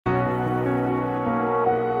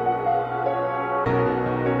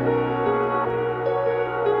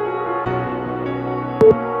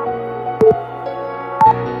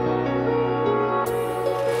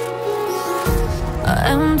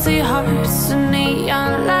empty hearts and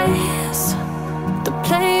neon lights. They're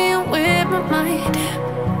playing with my mind.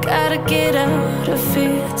 Gotta get out of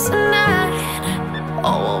here tonight. Oh,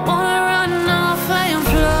 I wanna run off and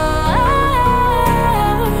fly.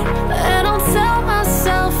 And I'll tell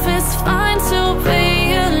myself it's fine to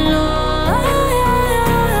be alone,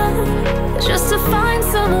 just to find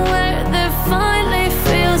somewhere that finally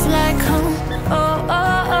feels like home. Oh,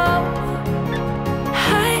 oh, oh.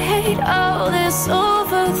 I hate all this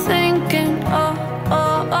overthinking. Oh,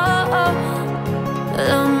 oh, oh, oh.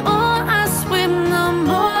 The more I swim, the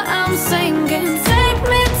more I'm sinking. Take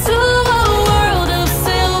me to a world of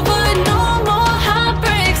silver. No more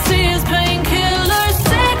heartbreaks, tears, painkillers.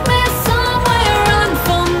 Take me somewhere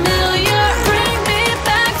unfamiliar. Bring me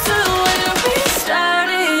back to where we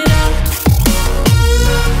started out.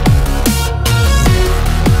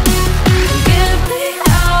 Get me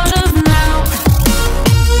out of now,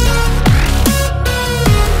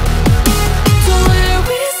 to where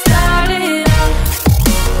we started out.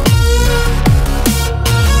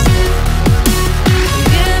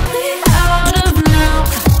 Get me out of now,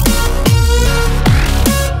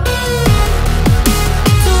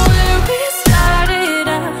 to where we started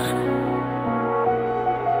out.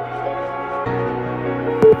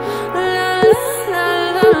 La la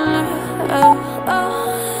la la, oh, oh.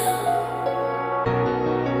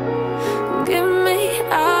 Get me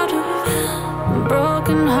out of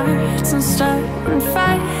broken hearts and starting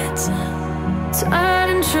fights,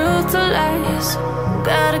 turning truth to lies.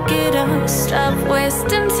 Gotta get up, stop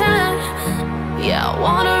wasting time. Yeah, I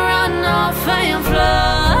wanna run off and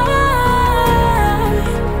fly.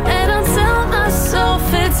 And I'll tell myself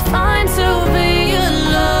it's fine to be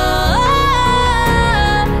alone,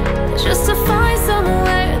 just to find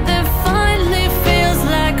somewhere that finally feels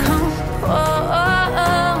like home. Oh, oh,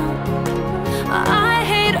 oh. I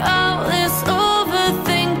hate all this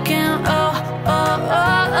overthinking. Oh, oh,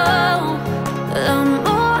 oh, oh. The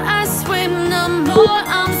more I swim, the more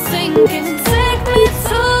I'm sinking. Take me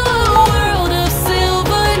to a world of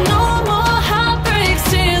silver. No more heartbreaks,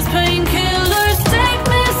 tears, painkillers. Take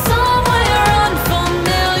me somewhere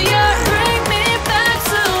unfamiliar. Bring me back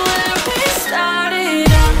to where we started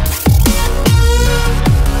out.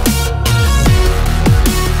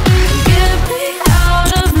 Get me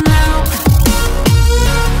out of now,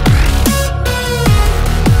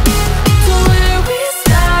 to where we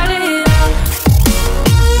started out.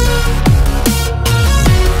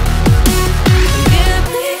 Get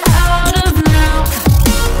me out of now,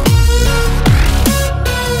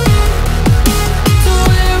 to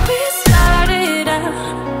where we started out.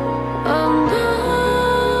 Oh no,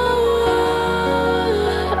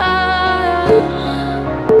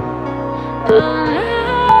 oh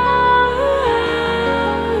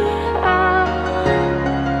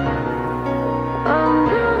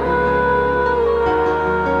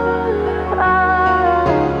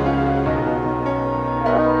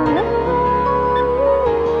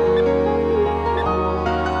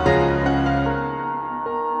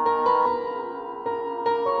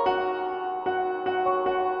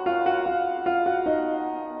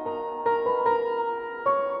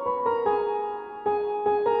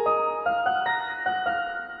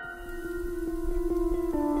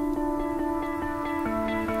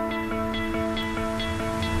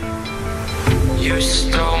You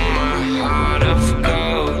stole my heart of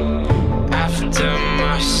gold after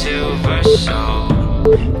my silver soul.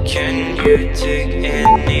 Can you dig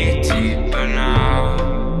any deeper now?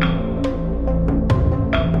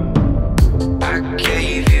 I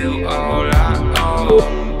gave you all I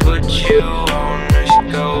own, put you on this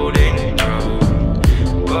golden throne,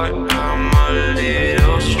 but I'm a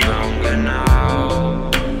little stronger now.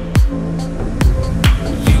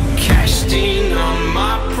 You cashed in on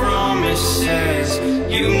my promises.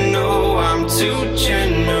 You know I'm too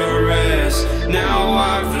generous. Now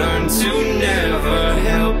I've learned to never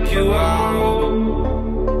help you out.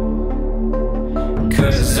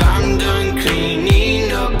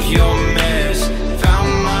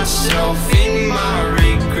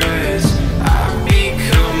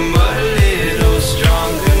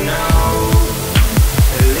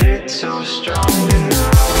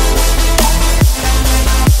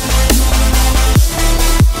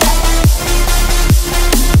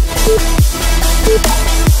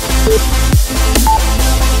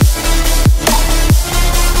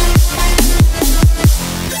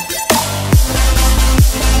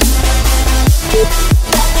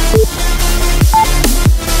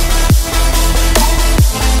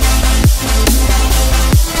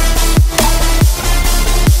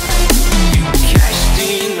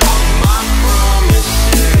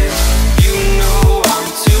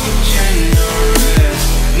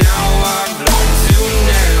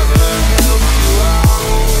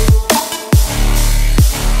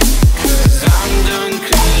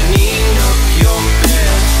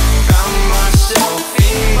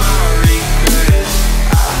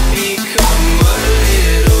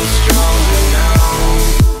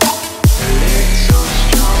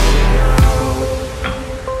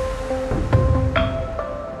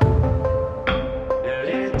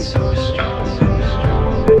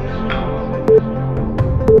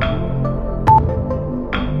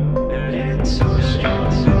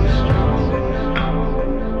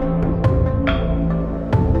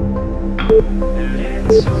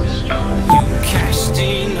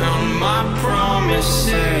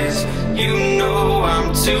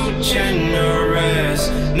 too generous.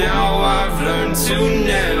 Now I've learned to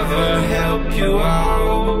never help you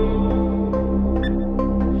out,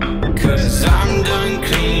 'cause I'm done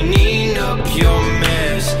cleaning up your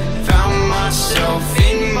mess. Found myself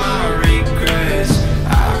in my regrets.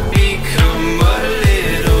 I've become a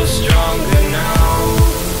little stronger now,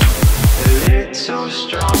 a little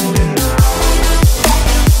stronger now.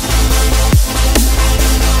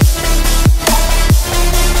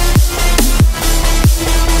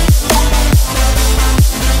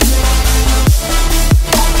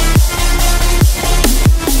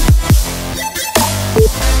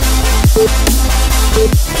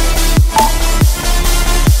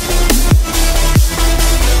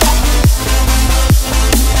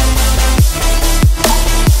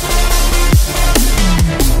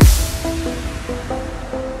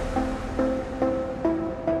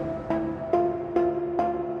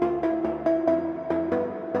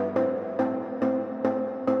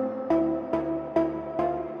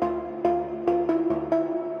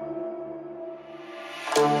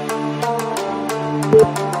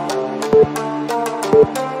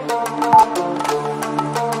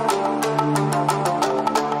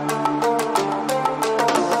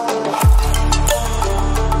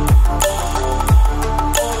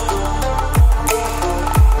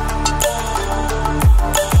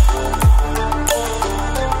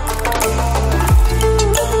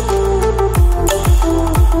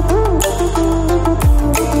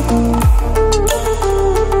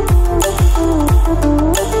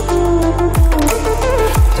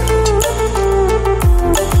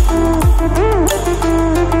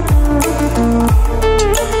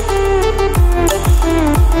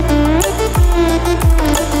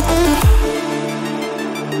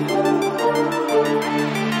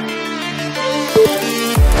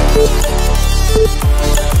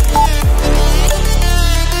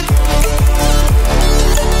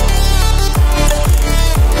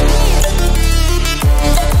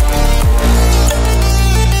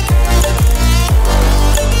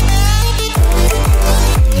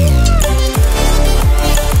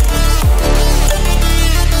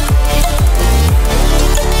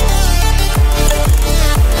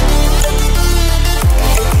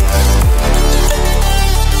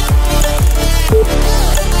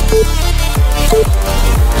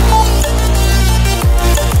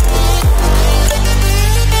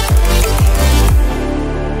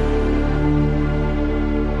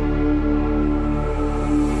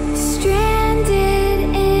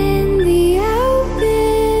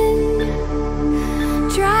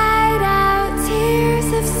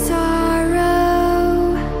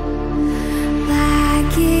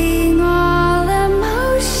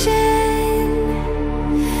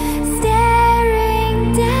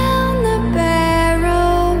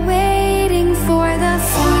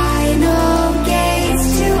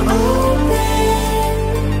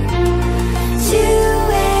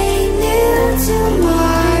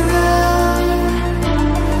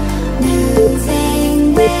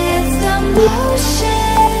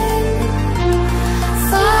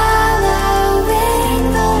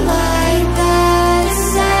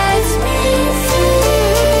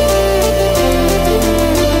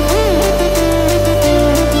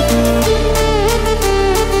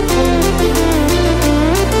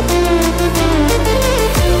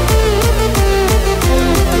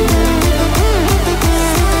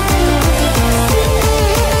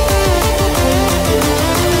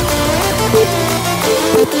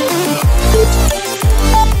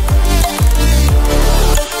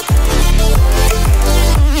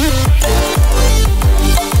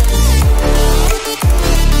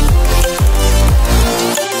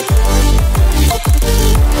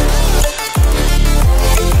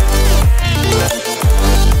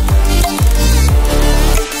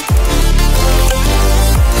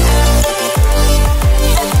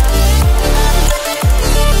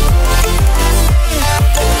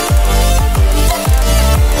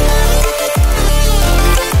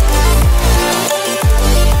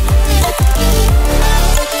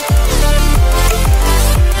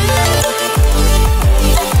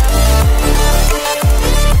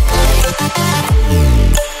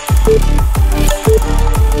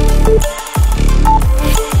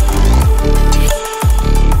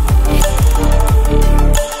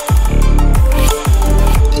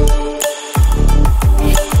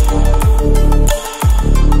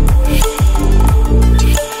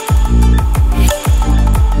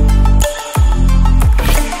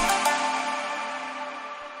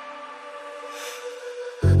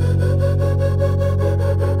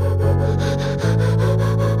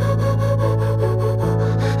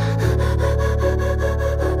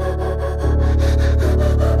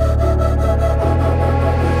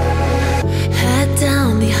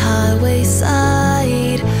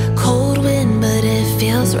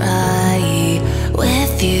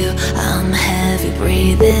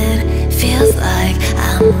 breathing. Feels like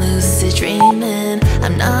I'm lucid dreaming.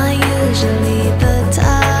 I'm not usually the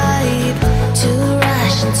type to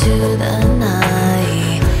rush into the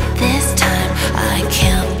night. This time I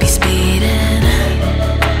can't be speeding.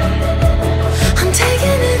 I'm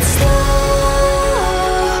taking it slow,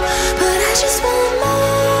 but I just want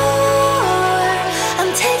more.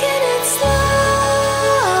 I'm taking it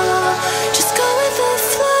slow, just go with the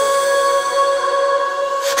flow.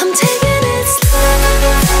 I'm taking it slow,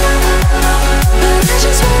 but I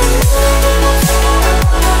just want more.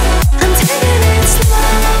 I'm taking it slow,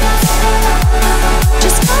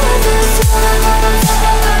 just go with the flow.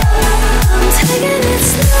 I'm taking it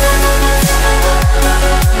slow,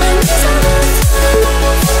 my knees on the floor.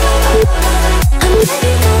 I'm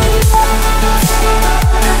letting go.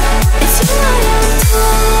 It's you I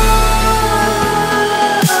adore.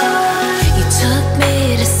 You took me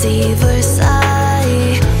to see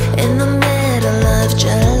Versailles in the middle of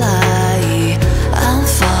July. I'm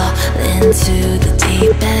falling to the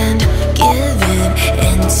deep end, giving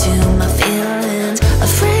into my feelings.